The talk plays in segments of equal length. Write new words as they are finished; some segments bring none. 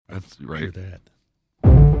That's right. Hear that.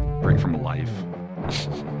 Break from life.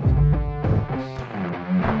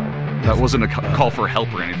 That wasn't a call for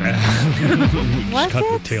help or anything. Just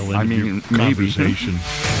cut the tail end of your conversation.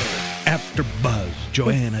 After Buzz.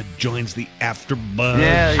 Joanna joins the After Buzz.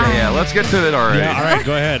 Yeah. Let's get to it already. Yeah, all right,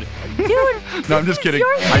 go ahead. Dude, No, I'm just kidding.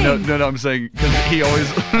 I know. No, I'm saying because he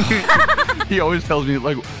always tells me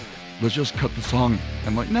like, let's just cut the song.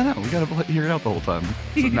 I'm like, no, we gotta hear it out the whole time.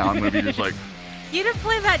 So now I'm gonna be just like, you didn't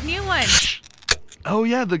play that new one. oh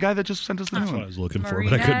yeah, the guy that just sent us the That's new what I one. was looking for,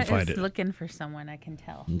 Marina but I couldn't find is it. looking for someone, I can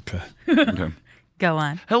tell. Okay. Okay. Go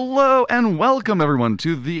on. Hello and welcome everyone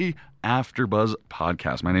to the After Buzz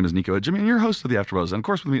podcast. My name is Nico Jimmy, and your host of the After Buzz, and of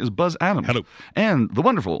course with me is Buzz Adams. Hello. And the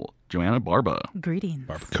wonderful Joanna Barba. Greetings.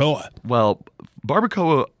 Barbacoa. Well,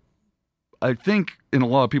 Barbacoa, I think in a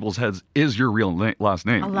lot of people's heads is your real last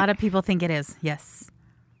name. A lot of people think it is. Yes.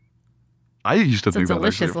 I used to It's a think that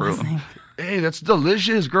delicious actually. last name. Hey, that's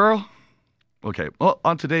delicious, girl. Okay, well,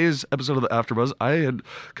 on today's episode of the AfterBuzz, I had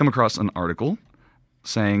come across an article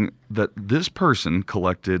saying that this person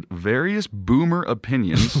collected various boomer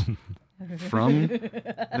opinions from the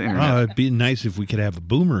internet. It'd be nice if we could have a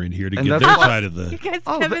boomer in here to And get that's their what- side of the... You guys,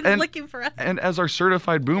 Oh, Kevin's and- looking for us. And as our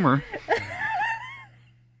certified boomer,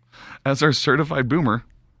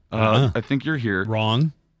 I think you're here.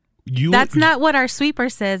 Wrong. That's not what our sweeper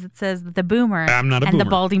says. It says the boomer I'm not a and the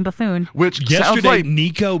boomer. balding buffoon. Which sounds Yesterday, like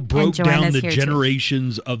Nico broke Joanna's down the here, too.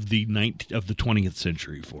 generations of the 20th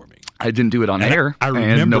century for me. I didn't do it on air, I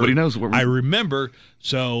remember, and nobody knows what I remember.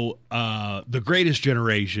 So the greatest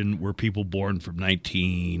generation were people born from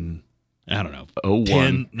 1901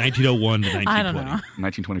 to 1920. I don't know.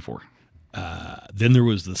 1924. Then there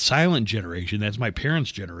was the silent generation. That's my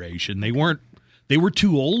parents' generation. They were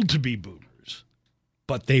too old to be boomers,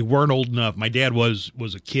 but they weren't old enough. My dad was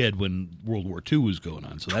a kid when World War II was going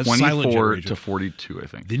on. So that's silent 24 generation. to 42, I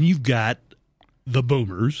think. Then you've got the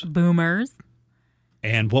boomers. Boomers.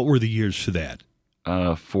 And what were the years for that?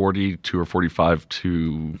 42 or 45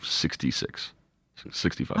 to 66.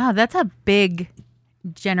 65. Wow, that's a big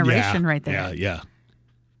generation right there. Yeah.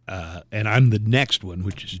 And I'm the next one,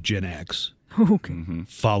 which is Gen X, Okay.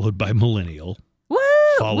 followed by Millennial, Woo!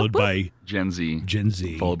 followed Whoop, by Gen Z. Gen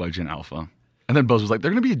Z. Followed by Gen Alpha. And then Buzz was like, they're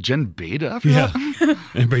going to be a Gen Beta after Yeah. that?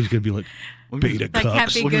 Everybody's going to be like, Look at beta That can't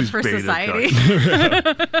cucks. be Look at good these for beta society.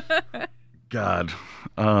 God.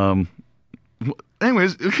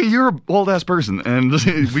 Anyways, you're an old-ass person, and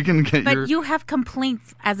we can get your... But you have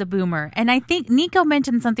complaints as a boomer. And I think Nico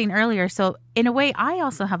mentioned something earlier. So in a way, I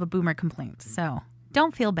also have a boomer complaint. So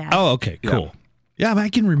don't feel bad. Oh, okay, cool. Yeah, I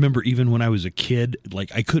can remember even when I was a kid,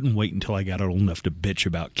 like I couldn't wait until I got old enough to bitch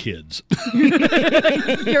about kids.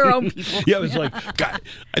 Your own people. Yeah, it was like, God,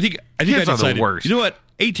 I think Kids I are the decided, worst. you know what?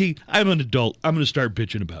 18, I'm an adult. I'm going to start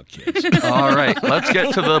bitching about kids. All right, let's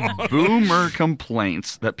get to the boomer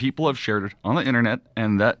complaints that people have shared on the internet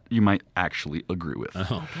and that you might actually agree with.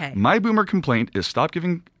 Okay. My boomer complaint is stop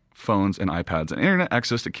giving phones and iPads and internet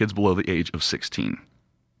access to kids below the age of 16.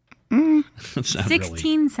 That's not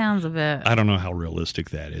 16 sounds a bit. I don't know how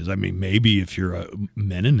realistic that is. I mean, maybe if you're a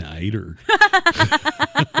Mennonite or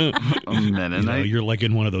A Mennonite? you're like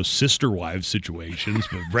in one of those sister wives situations,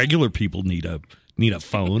 but regular people need a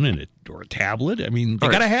phone and or a tablet. I mean, they All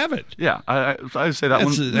right. got to have it. Yeah, I say that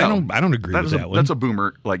That's one. I don't agree with that one. That's a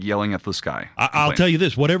boomer, like yelling at the sky. I'll tell you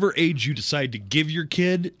this: whatever age you decide to give your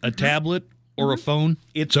kid a tablet or a phone,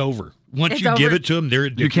 it's over. Once It's you give over. it to them, they're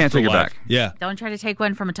addicted. You can't for take it life. back. Yeah. Don't try to take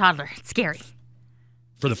one from a toddler. It's scary.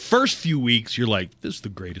 For the first few weeks, you're like, "This is the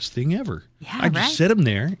greatest thing ever." Yeah, I just right. sit them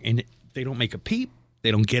there, and they don't make a peep.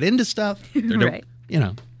 They don't get into stuff. They don't, Right.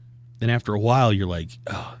 Then after a while, you're like,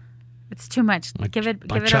 "Oh, It's too much. my Give it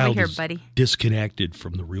over child here, is buddy. disconnected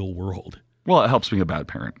from the real world." Well, it helps being a bad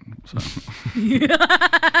parent. So.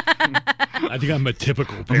 I think I'm a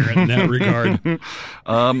typical parent in that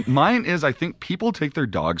regard. Mine is, I think people take their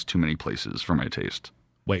dogs too many places for my taste.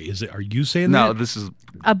 Wait, are you saying No, that? this is...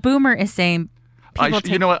 A boomer is saying people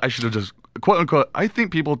take... You know what? I should have just... Quote, unquote, I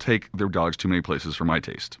think people take their dogs too many places for my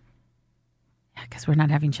taste. Yeah, because we're not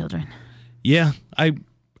having children. Yeah, I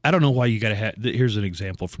don't know why you got to have. Here's an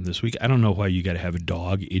example from this week. I don't know why you got to have a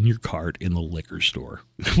dog in your cart in the liquor store.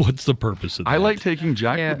 What's the purpose of that? I like taking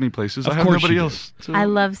Jack Yeah. with me places. Of I have course nobody you do. else. To... I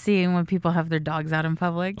love seeing when people have their dogs out in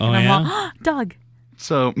public. Oh, and I'm yeah? all, dog.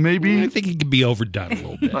 So maybe... I think it could be overdone a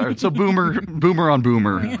little bit. All right, so boomer on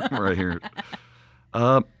boomer right here.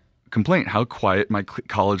 Complaint how quiet my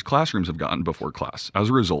college classrooms have gotten before class as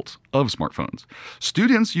a result of smartphones.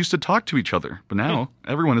 Students used to talk to each other, but now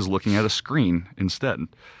everyone is looking at a screen instead.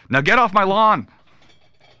 Now get off my lawn.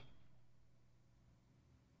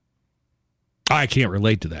 I can't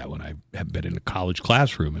relate to that one. I haven't been in a college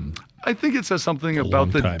classroom and I think it says something A about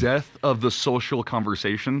long the time. death of the social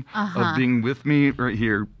conversation of being with me right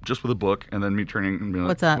here, just with a book, and then me turning and being like,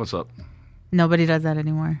 What's up? What's up? Nobody does that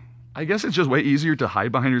anymore. I guess it's just way easier to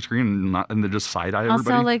hide behind your screen and then just side eye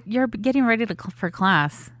everybody. Also, like, you're getting ready for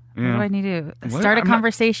class. What Yeah. do I need to do? What? Start a I'm not-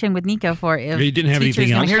 conversation with Nico for if You didn't have teachers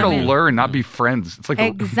anything gonna else I'm here to come to in. learn, not be friends. It's like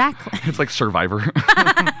Exactly. it's like Survivor.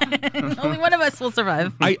 Only one of us will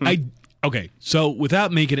survive. Okay, so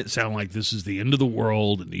without making it sound like this is the end of the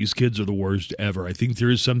world and these kids are the worst ever, I think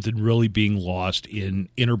there is something really being lost in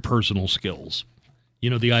interpersonal skills.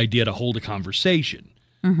 You know, the idea to hold a conversation,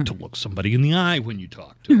 to look somebody in the eye when you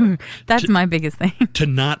talk to them, That's my biggest thing. to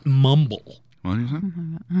not mumble. What do you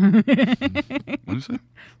say? What do you say?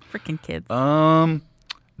 Freaking kids.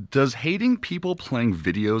 Does hating people playing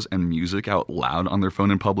videos and music out loud on their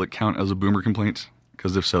phone in public count as a boomer complaint?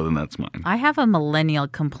 Because if so, then that's mine. I have a millennial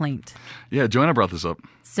complaint. Yeah, Joanna brought this up.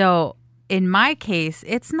 So in my case,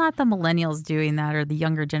 it's not the millennials doing that or the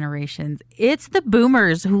younger generations. It's the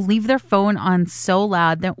boomers who leave their phone on so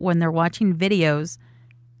loud that when they're watching videos,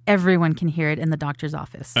 everyone can hear it in the doctor's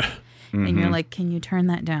office. And you're like, can you turn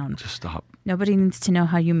that down? Just stop. Nobody needs to know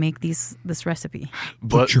how you make this recipe.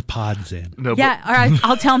 Put your pods in. No, Yeah, or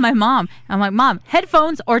I'll tell my mom. I'm like, Mom,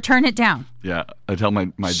 headphones or turn it down. Yeah, I tell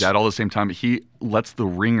my dad all the same time. He lets the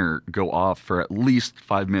ringer go off for at least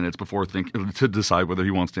 5 minutes before to decide whether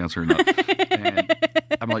he wants to answer or not. And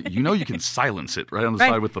I'm like, you can silence it right on the Right.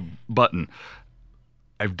 side with the button.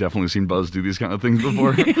 I've definitely seen Buzz do these kind of things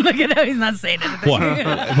before. Look at how he's not saying anything. What?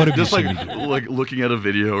 What have Just you like seen me do? like looking at a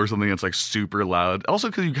video or something that's like super loud. Also,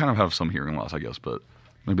 because you kind of have some hearing loss, I guess, but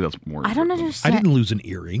maybe that's more. I don't I understand. didn't lose an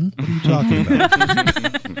earring. What are you talking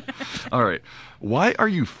about? All right. Why are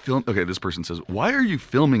you Okay, this person says, why are you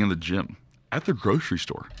filming in the gym? At the grocery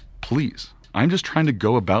store? Please. I'm just trying to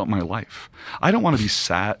go about my life. I don't want to be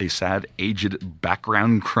a sad, aged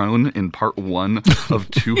background crone in part 1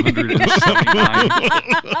 of 279.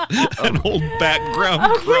 An old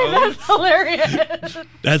background Okay, crone. that's hilarious.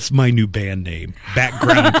 That's my new band name.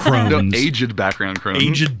 Background No, crones. aged background crone.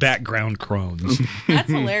 Aged background crones. That's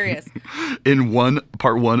hilarious. In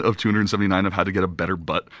part 1 of 279 of how to get a better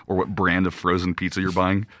butt or what brand of frozen pizza you're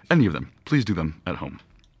buying. Any of them. Please do them at home.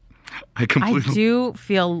 I I completely... do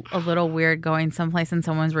feel a little weird going someplace and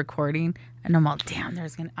someone's recording, and I'm all, damn,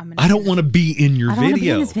 I don't want to be in your I don't wanna be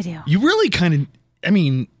video. in this video. You really kind of, I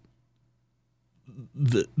mean,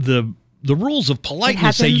 the rules of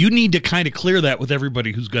politeness say happens- you need to kind of clear that with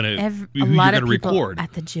everybody who's going to A who lot you're of going to people record.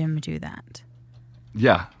 at the gym do that.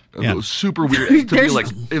 Yeah. Yeah. It was super weird to be There's- like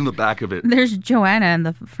in the back of it. There's Joanna in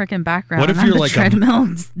the freaking background. What if on you're the like a- treadmill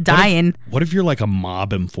just dying? What if you're like a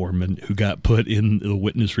mob informant who got put in the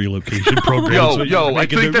witness relocation program? Yo, so yo, you're I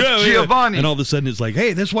making think the- that's yeah, yeah. Giovanni. And all of a sudden it's like,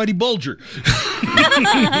 hey, that's Whitey Bulger.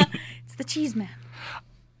 It's the cheese man.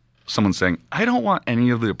 Someone saying, I don't want any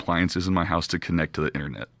of the appliances in my house to connect to the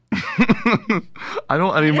internet. I don't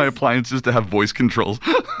want any of my appliances to have voice controls.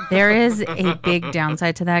 There is a big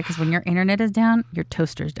downside to that because when your internet is down, your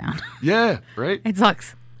toaster's down. Yeah, right? It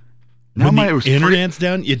sucks. Now When my the it was free- internet's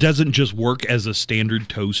down, it doesn't just work as a standard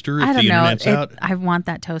toaster if I the don't know. internet's out. I want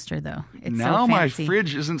that toaster though. It's now so my fancy.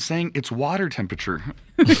 fridge isn't saying it's water temperature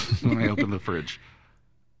when I open the fridge.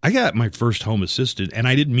 I got my first home assistant, and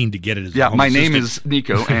I didn't mean to get it as a Yeah, home my name assistant. is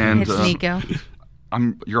Nico, and It's Nico.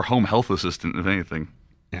 I'm your home health assistant, if anything.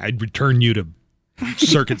 I'd return you to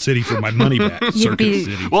Circuit City for my money back. Circuit be-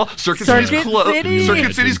 City. Well, Circuit Circuit City's closed. City? Circuit Yeah,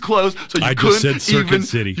 City's dude. closed, so you I couldn't just said Circuit even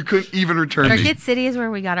City. you couldn't even return me. Circuit City is where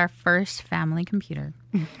we got our first family computer.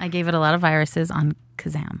 I gave it a lot of viruses on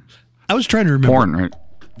Kazam. I was trying to remember. Porn, right?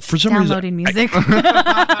 For some Downloading reason, music.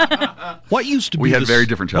 what used to be We had the- very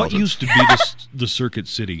different What childhoods. used to be the Circuit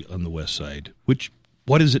City on the west side?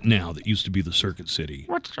 What is it now that used to be the Circuit City?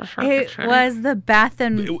 It was the Bath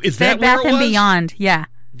and Is that Bed Bath where it and was? Beyond. Yeah,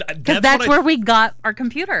 because that's where we got our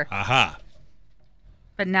computer. Aha.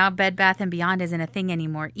 But now Bed Bath and Beyond isn't a thing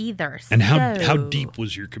anymore either. And how so deep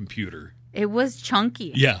was your computer? It was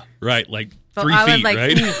chunky. Yeah, right, like But 3 I feet, was like,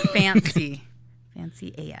 right? ooh, fancy,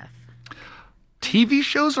 fancy AF. TV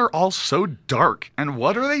shows are all so dark, and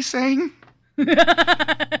what are they saying?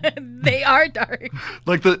 They are dark.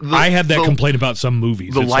 Like the I have that the- complaint about some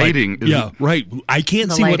movies. the It's like- lighting is- yeah, right. I can't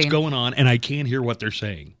The see what's lighting. going on, and I can't hear what they're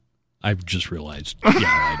saying. I've just realized. Yeah,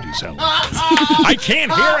 I do sound like that. I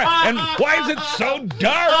can't hear it, and why is it so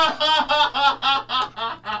dark?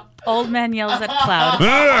 Old man yells at cloud.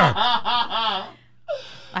 Ah!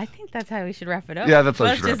 I think that's how we should wrap it up. Yeah, that's how we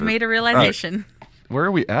Buzz should wrap just it. made a realization. Where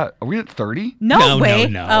are we at? Are we at 30? No way.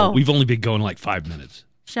 No. Oh, We've only been going like 5 minutes.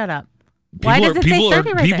 shut up. Why does it say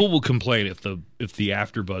 30 right People there? will complain if the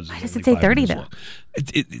AfterBuzz is Why does only it say 5 30 minutes though? long.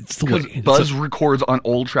 It's the way. Because Buzz records on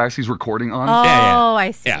old tracks he's recording on. Oh, Yeah.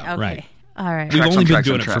 I see. Yeah, okay. right. All right. We've Tracks only on been tracks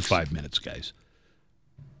on doing it for tracks. 5 minutes, guys.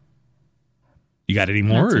 You got any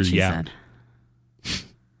more? That's Or what she yeah. said.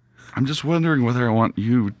 I'm just wondering whether I want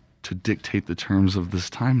you to dictate the terms of this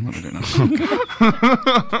time limit or not. Speak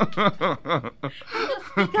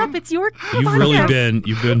up. It's your You've really podcast.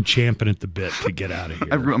 you've been champing at the bit to get out of here.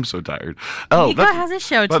 I'm so tired. Oh, Nico that's, has a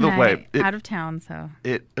show by the tonight way, out of town, so.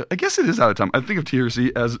 I guess it is out of time. I think of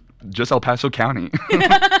TRC as just El Paso County.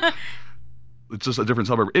 It's just a different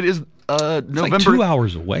suburb. It is It's November. like 2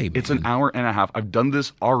 hours away. Man. It's an hour and a half. I've done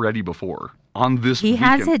this already before on this He weekend.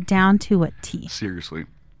 has it down to a T. Seriously.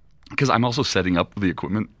 Because I'm also setting up the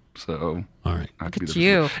equipment. So All right. I have to be Look at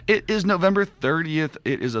there. you. It is November 30th.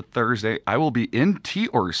 It is a Thursday. I will be in T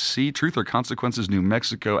or C, Truth or Consequences, New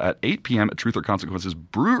Mexico at 8 p.m. at Truth or Consequences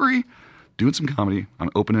Brewery, doing some comedy. I'm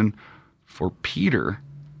opening for Peter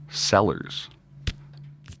Sellers.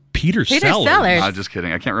 Peter Peter Sellers. Sellers. Just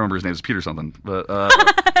kidding. I can't remember his name. It's Peter something. But I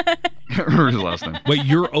can't remember his last name. Wait,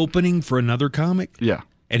 you're opening for another comic? Yeah.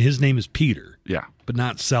 And his name is Peter, Yeah. but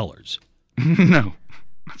not Sellers. No.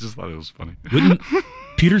 I just thought it was funny. Wouldn't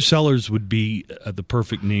Peter Sellers would be the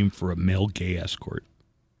perfect name for a male gay escort?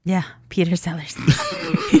 Yeah, Peter Sellers. You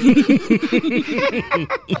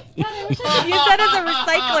said as a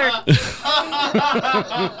recycler.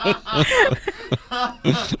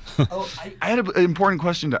 I had an important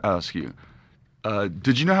question to ask you.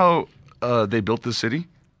 Did you know how they built this city?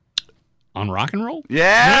 On rock and roll?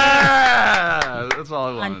 Yeah! That's all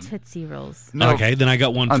I On wanted. Tootsie Rolls. No. Okay, then I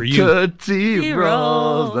got one On for you. Tootsie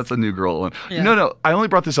Rolls. Rolls. That's a new girl one. Yeah. No. I only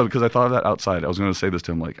brought this up because I thought of that outside. I was going to say this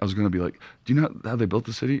to him. I was going to be like, do you know how they built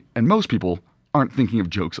the city? And most people aren't thinking of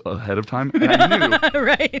jokes ahead of time. And I knew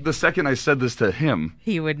Right. the second I said this to him,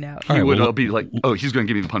 He would know. he All right, would well, be like, oh, he's going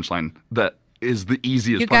to give me the punchline that is the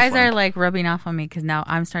easiest You guys punchline. are like rubbing off on me because now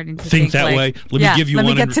I'm starting to Think that like, way? Let me yeah, give you let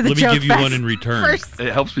one. Me get to the let me joke give you fast one in return. first.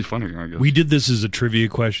 It helps be funnier, I guess. We did this as a trivia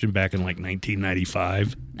question back in like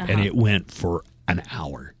 1995, and it went for an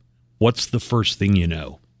hour. What's the first thing you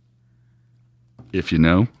know? If you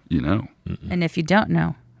know, you know. And if you don't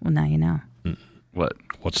know, well, now you know. What?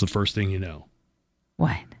 What's the first thing you know?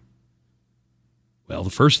 What? Well,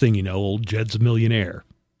 the first thing you know, old Jed's a millionaire.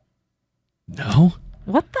 No?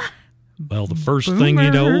 What the? Well, the first thing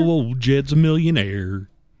you know, Boomer. old Jed's a millionaire.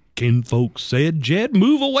 Ken folks said, Jed,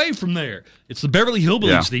 move away from there. It's the Beverly Hillbillies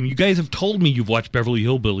Yeah. theme. You guys have told me you've watched Beverly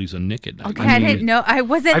Hillbillies on Nick at Night. Okay, I didn't know. I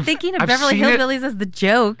wasn't I've- thinking of I've Beverly seen it. Hillbillies as the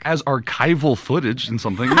joke. As archival footage and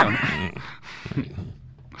something. Yeah.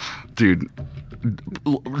 Dude.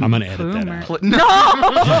 I'm going to edit that Boomer. out. No.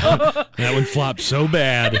 That one flopped so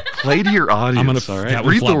bad. Play to your audience, I'm gonna all right? that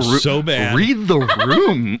would Read flop so bad. Read the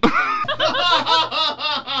room.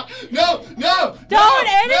 No, Don't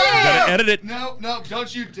edit it. Gotta edit it. no,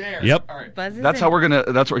 don't you dare. Yep. All right. Buzzes That's and- how we're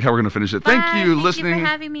gonna finish it. Thank Bye. you, Thank you listening. for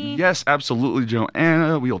having me. Yes, absolutely,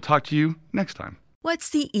 Joanna. We'll talk to you next time. What's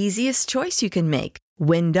the easiest choice you can make?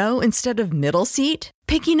 Window instead of middle seat?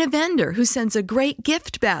 Picking a vendor who sends a great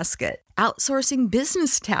gift basket? Outsourcing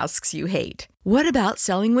business tasks you hate? What about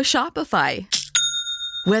selling with Shopify?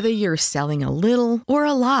 Whether you're selling a little or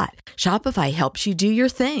a lot, Shopify helps you do your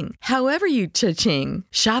thing, however you cha-ching.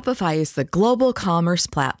 Shopify is the global commerce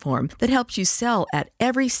platform that helps you sell at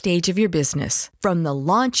every stage of your business. From the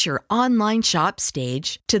launch your online shop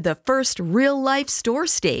stage to the first real-life store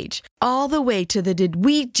stage, all the way to the did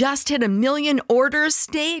we just hit a million orders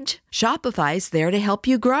stage. Shopify's there to help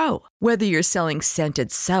you grow. Whether you're selling scented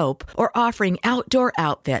soap or offering outdoor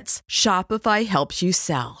outfits, Shopify helps you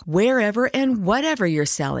sell. Wherever and whatever you're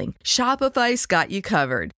selling, Shopify's got you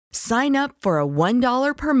covered. Sign up for a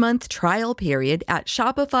 $1 per month trial period at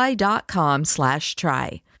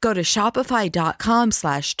shopify.com/try. Go to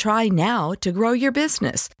shopify.com/try now to grow your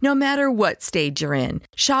business, no matter what stage you're in.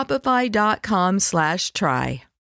 Shopify.com/try.